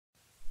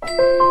We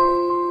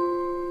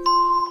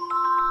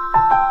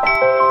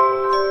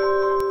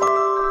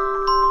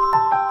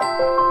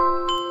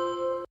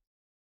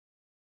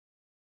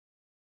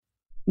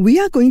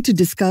are going to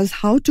discuss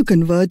how to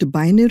convert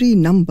binary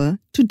number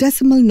to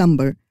decimal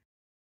number.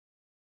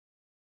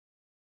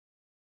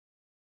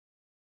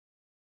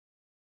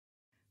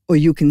 Or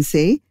you can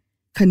say,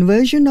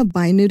 conversion of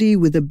binary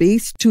with a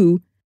base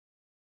 2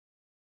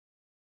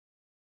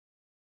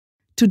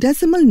 to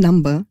decimal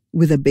number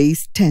with a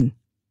base 10.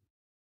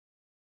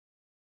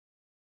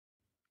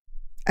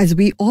 As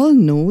we all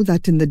know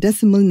that in the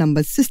decimal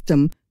number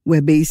system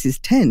where base is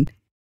 10,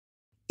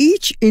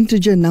 each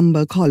integer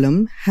number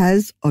column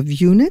has of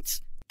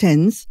units,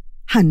 tens,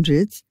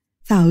 hundreds,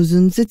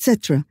 thousands,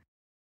 etc.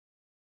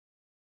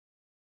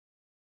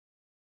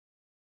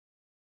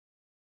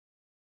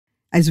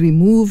 As we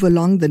move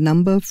along the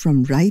number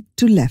from right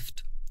to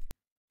left.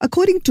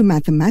 According to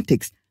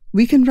mathematics,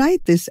 we can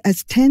write this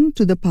as 10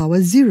 to the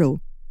power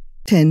 0,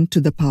 10 to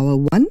the power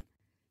 1,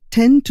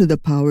 10 to the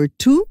power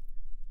 2,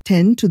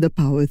 10 to the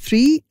power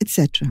 3,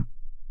 etc.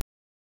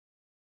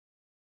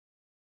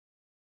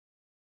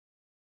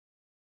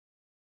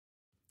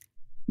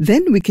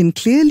 Then we can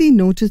clearly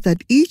notice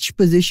that each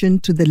position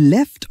to the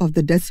left of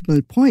the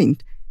decimal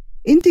point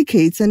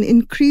indicates an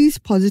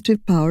increased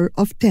positive power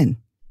of 10.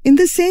 In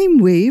the same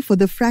way, for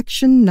the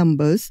fraction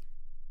numbers,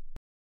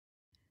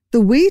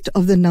 the weight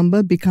of the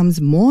number becomes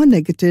more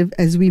negative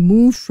as we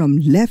move from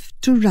left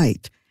to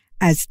right,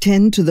 as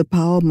 10 to the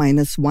power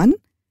minus 1,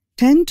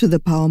 10 to the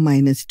power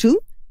minus 2,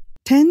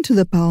 10 to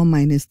the power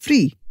minus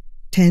 3,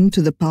 10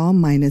 to the power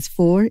minus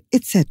 4,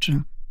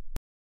 etc.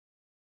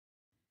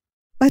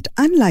 But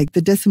unlike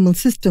the decimal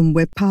system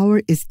where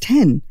power is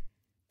 10,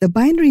 the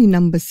binary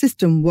number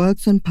system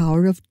works on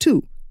power of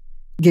 2,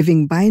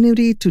 giving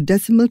binary to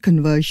decimal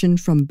conversion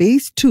from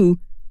base 2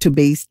 to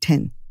base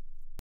 10.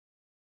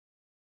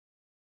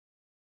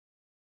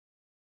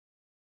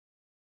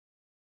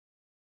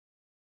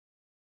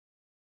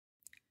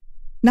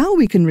 Now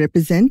we can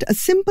represent a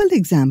simple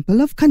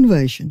example of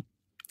conversion.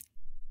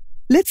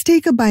 Let's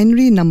take a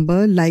binary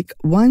number like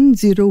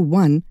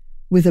 101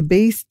 with a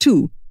base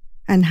 2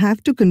 and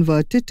have to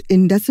convert it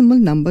in decimal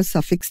number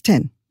suffix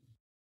 10.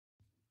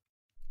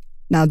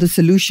 Now the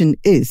solution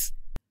is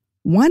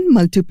 1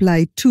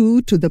 multiply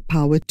 2 to the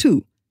power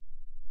 2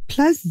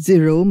 plus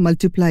 0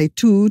 multiply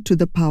 2 to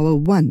the power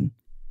 1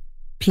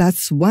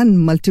 plus 1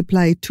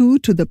 multiply 2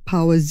 to the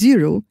power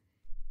 0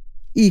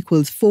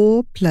 equals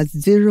 4 plus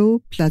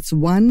 0 plus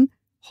 1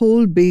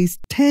 whole base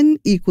 10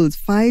 equals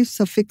 5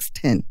 suffix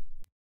 10.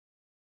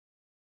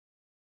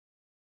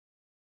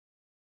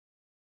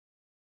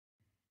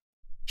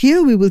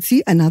 Here we will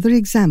see another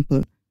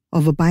example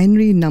of a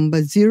binary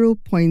number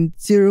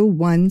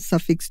 0.01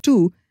 suffix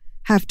 2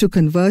 have to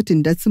convert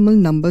in decimal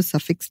number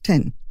suffix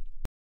 10.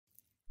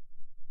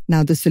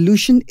 Now the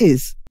solution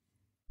is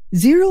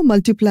 0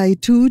 multiply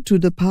 2 to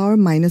the power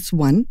minus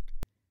 1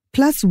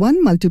 plus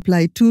 1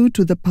 multiply 2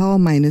 to the power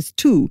minus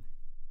 2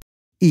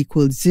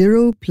 equals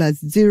 0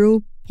 plus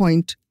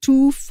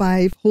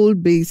 0.25 whole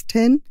base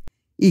 10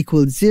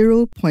 equals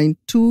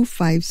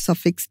 0.25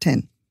 suffix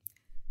 10.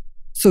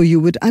 So you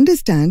would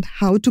understand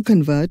how to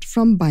convert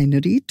from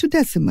binary to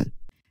decimal.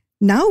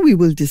 Now we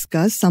will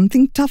discuss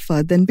something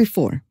tougher than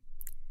before.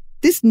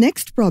 This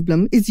next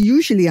problem is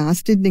usually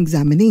asked in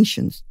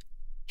examinations.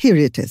 Here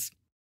it is.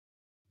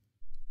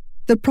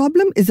 The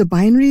problem is a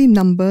binary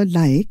number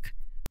like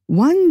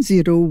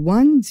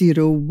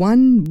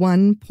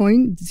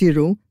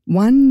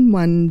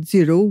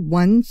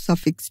 101011.01101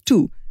 suffix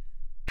 2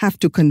 have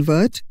to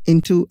convert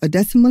into a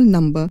decimal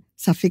number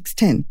suffix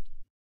 10.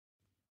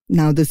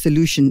 Now the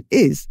solution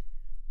is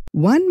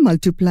 1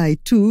 multiply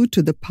 2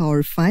 to the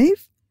power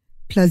 5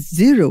 plus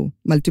 0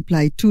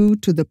 multiply 2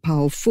 to the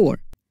power 4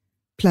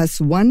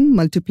 plus 1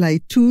 multiply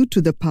 2 to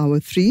the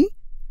power 3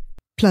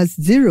 plus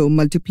 0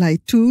 multiply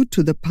 2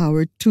 to the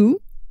power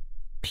 2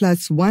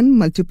 plus 1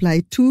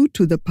 multiply 2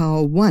 to the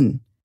power 1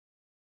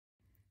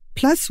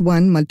 plus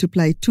 1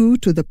 multiply 2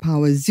 to the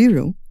power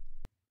 0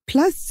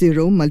 plus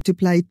 0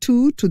 multiply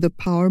 2 to the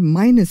power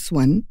minus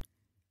 1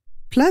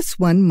 plus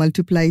 1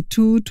 multiply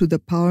 2 to the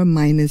power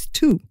minus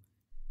 2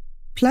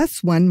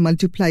 plus 1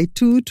 multiply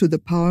 2 to the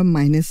power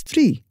minus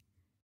 3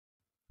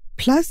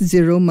 plus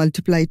 0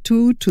 multiply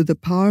 2 to the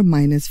power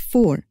minus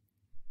 4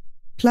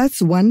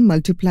 plus 1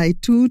 multiply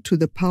 2 to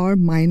the power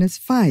minus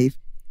 5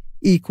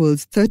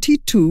 equals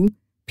 32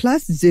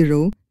 plus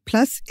 0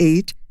 plus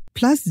 8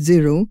 plus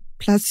 0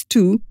 plus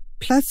 2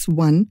 plus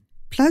 1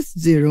 plus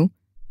 0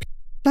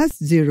 plus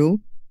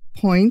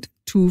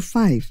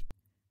 0.25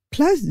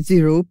 plus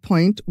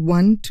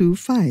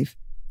 0.125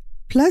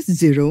 plus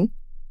 0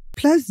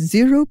 plus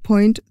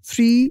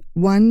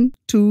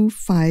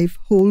 0.3125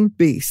 whole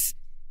base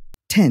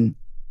 10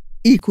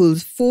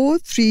 equals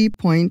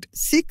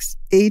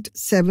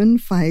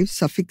 43.6875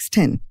 suffix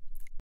 10.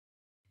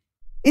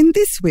 In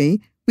this way,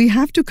 we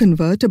have to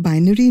convert a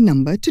binary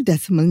number to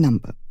decimal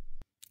number.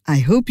 I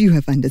hope you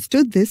have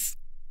understood this.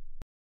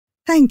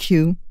 Thank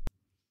you.